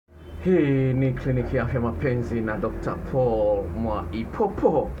Hii ni kliniki ya afya mapenzi na DR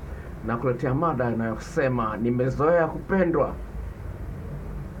Mwaipopo, na kuletea mada inayosema nimezoea kupendwa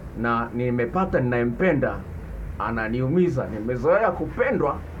na nimepata ninaempenda, ananiumiza. Nimezoea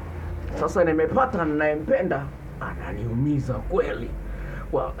kupendwa, sasa nimepata ninaempenda, ananiumiza kweli.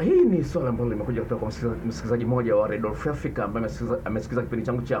 Hii ni swali ambalo limekuja kutoka kwa msikilizaji mmoja wa Radio Africa ambaye amesikiza kipindi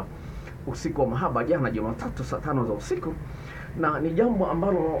changu cha Usiku wa Mahaba jana Jumatatu saa 5 za usiku, na ni jambo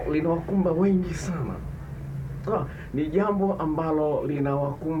ambalo linawakumba wengi sana. Ni jambo ambalo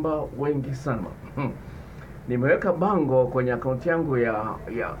linawakumba wengi sana. Nimeweka bango kwenye akaunti yangu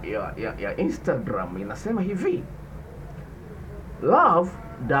ya Instagram, inasema hivi: Love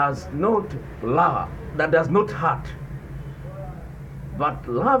does not hurt, but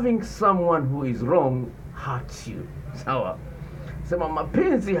loving someone who is wrong hurts you. Sawa? Sema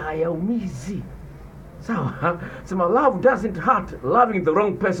mapenzi hayaumizi. Sawa? Sema love doesn't hurt, loving the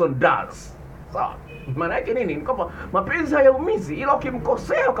wrong person does. Sawa? Maana yake nini? Ni kwamba mapenzi hayaumizi, ila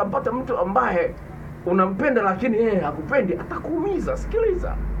ukimkosea ukampata mtu ambaye unampenda lakini yeye hakupendi, atakuumiza.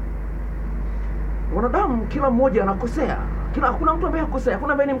 Sikiliza. Wanadamu kila mmoja anakosea. Hakuna mtu ambaye hakosea,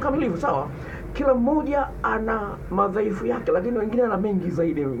 hakuna ambaye ni mkamilifu, sawa? Kila mmoja ana madhaifu yake, lakini wengine ana mengi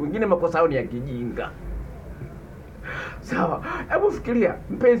zaidi. Wengine makosa yao ni ya kijinga. Sawa, hebu fikiria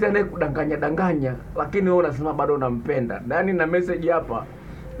mpenzi anayekudanganya lakini wewe unasema bado unampenda. Ndani na message hapa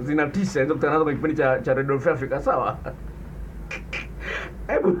zinatisha, hizo kutanazo kwa kipindi cha Radio Africa, sawa?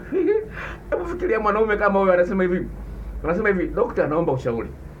 Hebu fikiria mwanaume kama huyo anasema hivi, daktari naomba ushauri.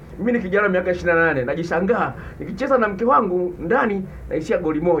 Mimi ni kijana miaka 28, najishangaa nikicheza na mke wangu ndani naishia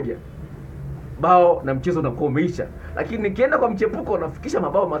goli moja. Bao na mchezo unakuwa umeisha. Lakini nikienda kwa mchepuko nafikisha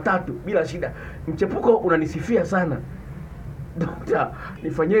mabao 3 bila shida. Mchepuko unanisifia sana. Daktari,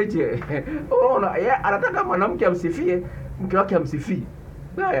 nifanyeje? Unaona, yeye anataka mwanamke amsifie, mke wake amsifie.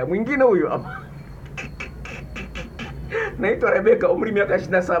 Haya, mwingine huyo naitwa Rebeka, umri miaka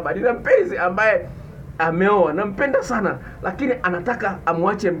 27. Nina mpenzi ambaye ameoa, nampenda sana, lakini anataka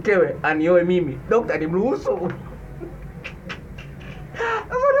amwache mkewe anioe mimi. Daktari, nimruhusu?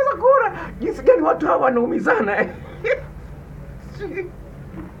 Sasa kuona jinsi gani watu hawa wanaumizana.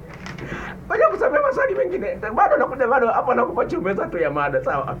 Baada kusema maswali mengine, bado hapa nakupa chumeza tu ya mada,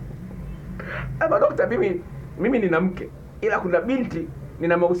 sawa? Daktari, mimi nina mke, ila kuna binti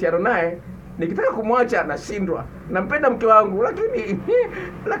nina mahusiano naye, nikitaka kumwacha nashindwa. Nampenda mke wangu,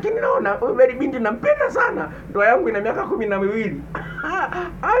 lakini naona huyu binti nampenda sana. Ndoa yangu ina miaka 12.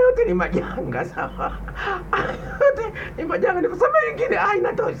 Hayo yote ni majanga, sawa? Yote ni majanga, nikusema nyingine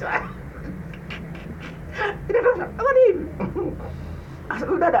inatosha. Sasa hivi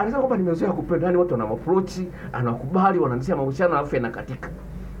huyu dada anasema kwamba nimezoea kupenda. Yani watu wanamapproach, anakubali, wanaanzia mahusiano alafu yanakatika.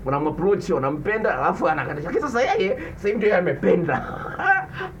 Wanamapproach, wanampenda alafu anakatika. Lakini sasa yeye ndio amependa.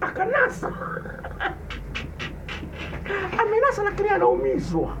 Akanasa. Amenasa lakini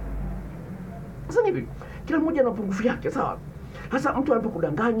anaumizwa. Sasa hivi kila mmoja ana pungufu yake, sawa? Sasa mtu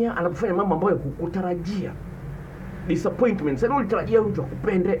anapokudanganya, anapofanya mambo ambayo hukutarajia, disappointment. Sasa ulitarajia mtu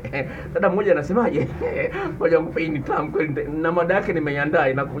akupende. Dada mmoja anasemaje? Ngoja nikupe ni tamu kweli, na mada yake nimeiandaa,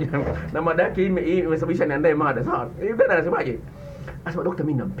 inakuja na mada yake hii imesababisha niandae mada, sawa? Dada anasemaje? Anasema,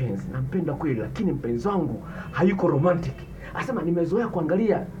 daktari, mimi nampenda kweli, lakini mpenzi wangu hayuko romantic. Anasema nimezoea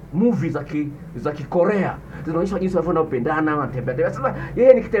kuangalia movie za Kikorea, zinaonyesha jinsi watu wanapendana, wanatembea. Anasema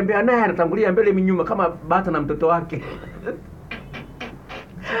yeye nikitembea naye anatangulia mbele minyuma kama bata na mtoto wake.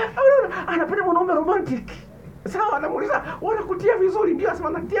 Anapenda mwanaume romantic. Sawa, anamuuliza, "Wanakutia vizuri?" Ndio, anasema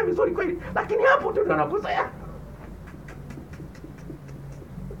natia vizuri kweli, lakini hapo tu ndo anakosea.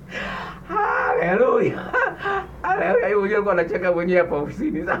 Haleluya. Haleluya, hiyo unajua anacheka mwenyewe hapa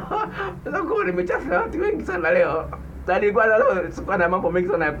ofisini. Sasa kwa nimechafuka watu wengi sana leo. Tani kwa leo sikuwa na mambo mengi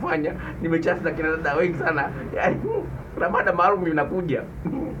sana ya kufanya. Nimechafuka kina dada wengi sana. Yaani kuna mada maalum inakuja.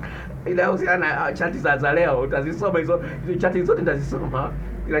 Ila husiana chati za leo utazisoma hizo chati zote nitazisoma.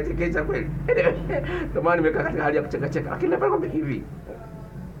 Inachekesha kweli. Ndio maana nimekaa katika hali ya kucheka. Lakini napenda kwamba hivi.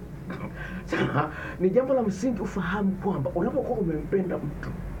 Sasa ni jambo la msingi ufahamu kwamba unapokuwa umempenda mtu,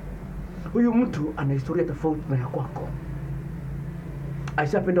 huyu mtu ana historia tofauti na ya kwako.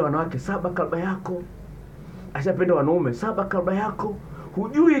 Ashapenda wanawake 7 kabla yako. Ashapenda wanaume 7 kabla yako.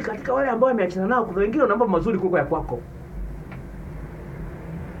 Hujui katika wale ambao ameachana nao kuna wengine wana mambo mazuri kuliko ya kwako.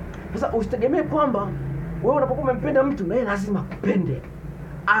 Sasa usitegemee kwamba wewe unapokuwa umempenda mtu na yeye lazima akupende.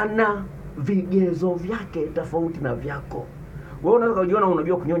 Ana vigezo vyake tofauti na vyako. Wewe unaweza kujiona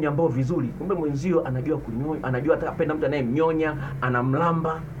unajua kunyonya ambao vizuri, kumbe mwenzio anajua kunyonya, anajua atakapenda mtu anayemnyonya,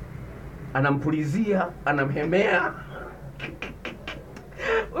 anamlamba, anampulizia, anamhemea.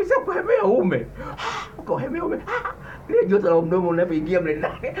 Ushakuhemea ume. Ukahemea ume. ile joto la mdomo unapoingia mle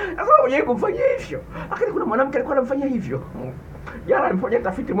ndani. Sasa wewe kumfanyia hivyo. Lakini kuna mwanamke alikuwa anamfanyia hivyo. Jana alifanya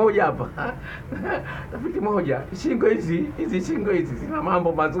tafiti moja hapa. Tafiti moja, shingo hizi shingo hizi zina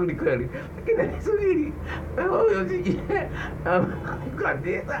mambo mazuri kweli. Lakini subiri.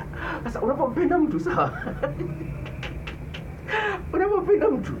 Sasa unapopenda mtu sawa. Unapopenda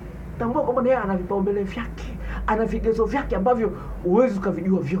mtu, tambua kwamba yeye ana vipaumbele vyake, ana vigezo vyake ambavyo huwezi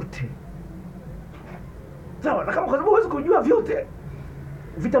ukavijua vyote. Sawa, na kama kwa sababu huwezi kujua vyote,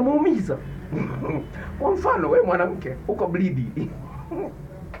 vitamuumiza. Kwa mfano wewe mwanamke uko bleed.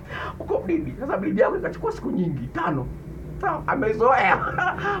 Uko bleed. Sasa bleed yako ikachukua siku nyingi, 5. Sawa, amezoea.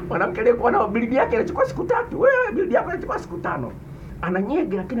 Mwanamke aliyekuwa na bleed yake inachukua siku 3, wewe bleed yako inachukua siku 5.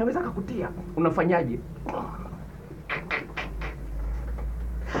 Ananyege lakini anaweza kukutia. Unafanyaje?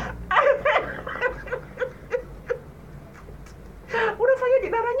 Unafanyaje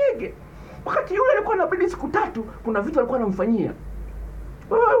dara nyege? Wakati yule alikuwa na bleed siku 3, kuna vitu alikuwa anamfanyia.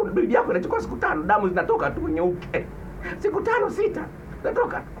 Wewe bleed yako inachukua siku 5, damu zinatoka tu nyeupe. Siku 5 6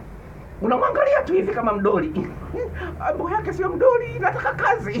 zinatoka. Unamwangalia tu hivi kama mdoli. Mambo yake sio mdoli, nataka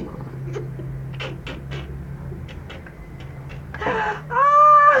kazi.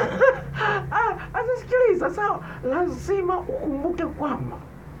 Asisikiliza sawa. Lazima ukumbuke kwamba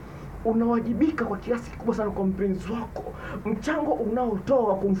unawajibika kwa kiasi kikubwa sana kwa mpenzi wako. Mchango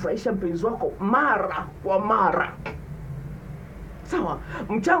unaotoa kumfurahisha mpenzi wako mara kwa mara. Sawa,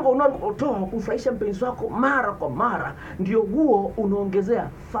 mchango unaotoa kumfurahisha mpenzi wako mara kwa mara ndio huo unaongezea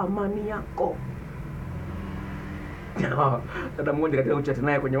thamani yako. Dada mmoja katika kuchat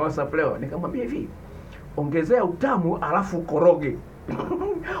naye kwenye WhatsApp leo nikamwambia hivi, ongezea utamu alafu ukoroge.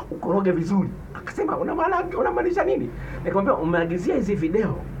 Ukoroge vizuri. Akasema unamaanisha nini? Nikamwambia umeagizia hizi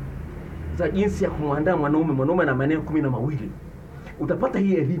video za jinsi ya kumwandaa mwanaume na maeneo 12. Utapata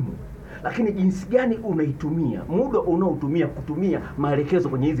hii elimu. Lakini jinsi gani unaitumia, muda unaotumia kutumia maelekezo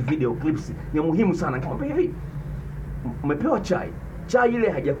kwenye hizi video clips ni muhimu sana. Nikamwambia hivi, umepewa chai ile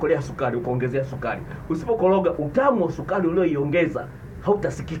haijakolea sukari, ukaongezea sukari. Usipokoroga, utamu wa sukari ulioiongeza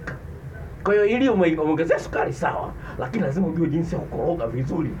hautasikika. Kwa hiyo ili umeongezea sukari sawa, lakini lazima ujue jinsi ya kukoroga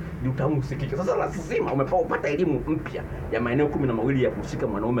vizuri ili utamu usikike. Sasa lazima upata elimu mpya ya maeneo 12 ya kushika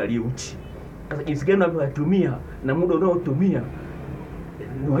mwanaume aliyeuchi. Sasa jinsi gani unavyotumia na muda unaotumia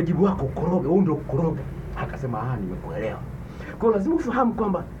ni wajibu wako kukoroga, huo ndio kukoroga. Akasema nimekuelewa. Kwa hiyo lazima ufahamu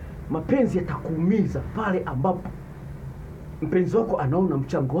kwamba mapenzi yatakuumiza pale ambapo mpenzi wako anaona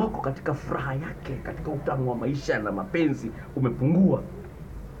mchango wako katika furaha yake, katika utamu wa maisha na mapenzi umepungua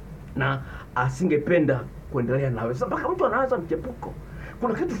na asingependa kuendelea nawe. Sasa mpaka mtu anaanza mchepuko.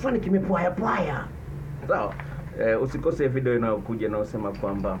 Kuna kitu fulani kimepwaya. Sawa? Usikose video inayokuja inayosema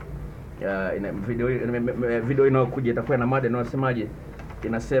kwamba video inayokuja itakuwa na mada inayosemaje?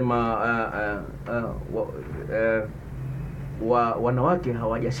 Inasema wanawake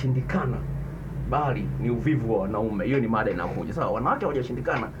hawajashindikana bali ni uvivu wa wanaume. Hiyo ni mada inakuja. Sawa, wanawake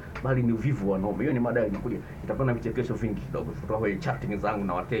hawajashindikana bali ni uvivu wa wanaume. Hiyo ni mada inakuja. Itakuwa na vichekesho vingi kidogo kutoka kwenye chatting zangu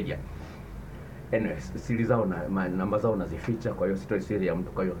na wateja. Anyways, siri zao na namba zao nazificha, kwa hiyo sitoi siri ya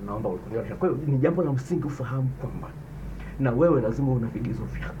mtu. Kwa hiyo naomba ulionyesha. Kwa hiyo ni jambo la msingi ufahamu kwamba na wewe lazima una vigezo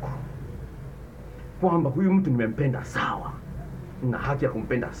vyako. Kwamba huyu mtu nimempenda sawa, na haki ya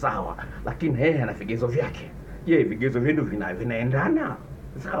kumpenda sawa, lakini yeye ana vigezo vyake. Je, vigezo vyenu vinaendana?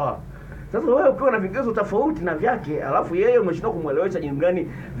 Sawa. Sasa wewe ukiwa na vigezo tofauti na vyake, alafu yeye umeshindwa kumuelewesha jinsi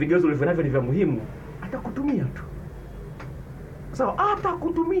gani vigezo ulivyonavyo ni vya muhimu, atakutumia tu. Sawa,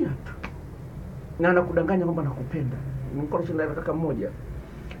 atakutumia tu. Na anakudanganya kwamba nakupenda. Nilikuwa nashinda kaka mmoja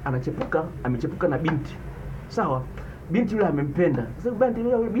amechepuka na binti. Sawa? Binti yule amempenda. Sasa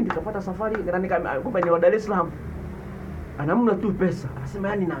binti kapata safari kwamba ni wa Dar es Salaam. Anamna tu pesa. Anasema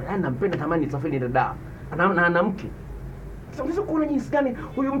yani nampenda, tamani safari ni Dar. Ana mke. Sasa unaweza kuona jinsi gani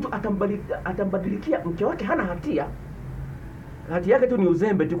huyu mtu atambadilikia mke wake. Hana hatia. Hatia yake tu ni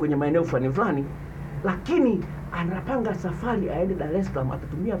uzembe tu kwenye maeneo fulani, lakini anapanga safari aende Dar es Salaam,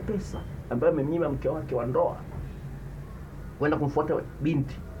 atatumia pesa ambayo amemnyima mke wake wa ndoa kwenda kumfuata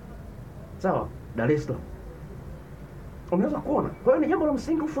binti. Sawa, Dar es Salaam. Unaweza kuona. Kwa hiyo ni jambo la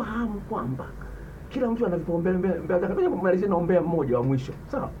msingi ufahamu kwamba kila mtu ana vipaumbele mbele. Kabla kumalizia naombea mmoja wa mwisho.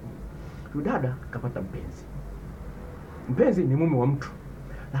 Sawa. Huyu dada kapata mpenzi. Mpenzi ni mume wa mtu.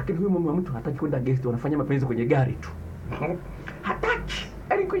 Lakini huyu mume wa mtu hataki kwenda guest, wanafanya mapenzi kwenye gari tu. Hataki.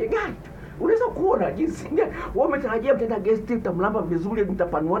 Yaani kwenye gari tu. Unaweza kuona jinsi gani wao umetarajia mtenda guest, mtamlamba vizuri,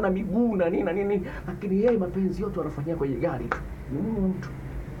 mtapanuana miguu na nini, lakini yeye mapenzi yote wanafanyia kwenye gari tu. Ni mume wa mtu.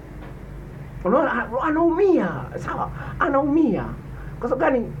 Unaona anaumia. Sawa, anaumia. Kwa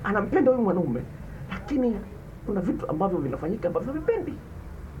sababu gani? Anampenda huyu mwanaume, lakini kuna vitu ambavyo vinafanyika ambavyo havipendi.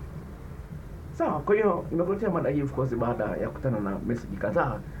 Sawa, kwa hiyo nimekuletea mada hii of course baada ya kukutana na message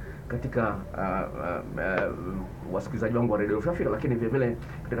kadhaa katika wasikilizaji wangu wa Radio Afrika, lakini vile vile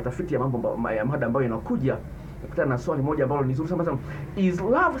katika tafiti ya mambo ya mada ambayo inakuja nikutana na swali moja ambalo ni zuri sana. Is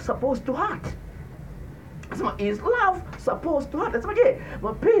love supposed to hurt? Nasema is love supposed to hurt? Nasema je,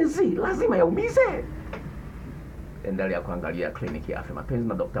 mapenzi lazima yaumize? Endelea kuangalia Kliniki ya Afya Mapenzi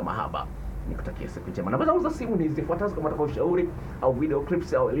na Dr. Mahaba. Nikutakia siku njema. Namba zangu za simu ni zifuatazo kama unataka ushauri au video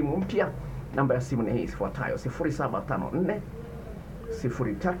clips au elimu mpya. Namba ya simu ni hii ifuatayo: 0754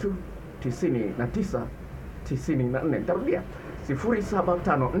 03 99 94. Nitarudia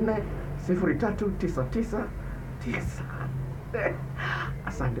 0754 03 99 9.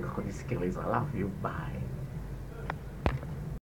 Asante kwa kunisikiliza. Love you. Bye.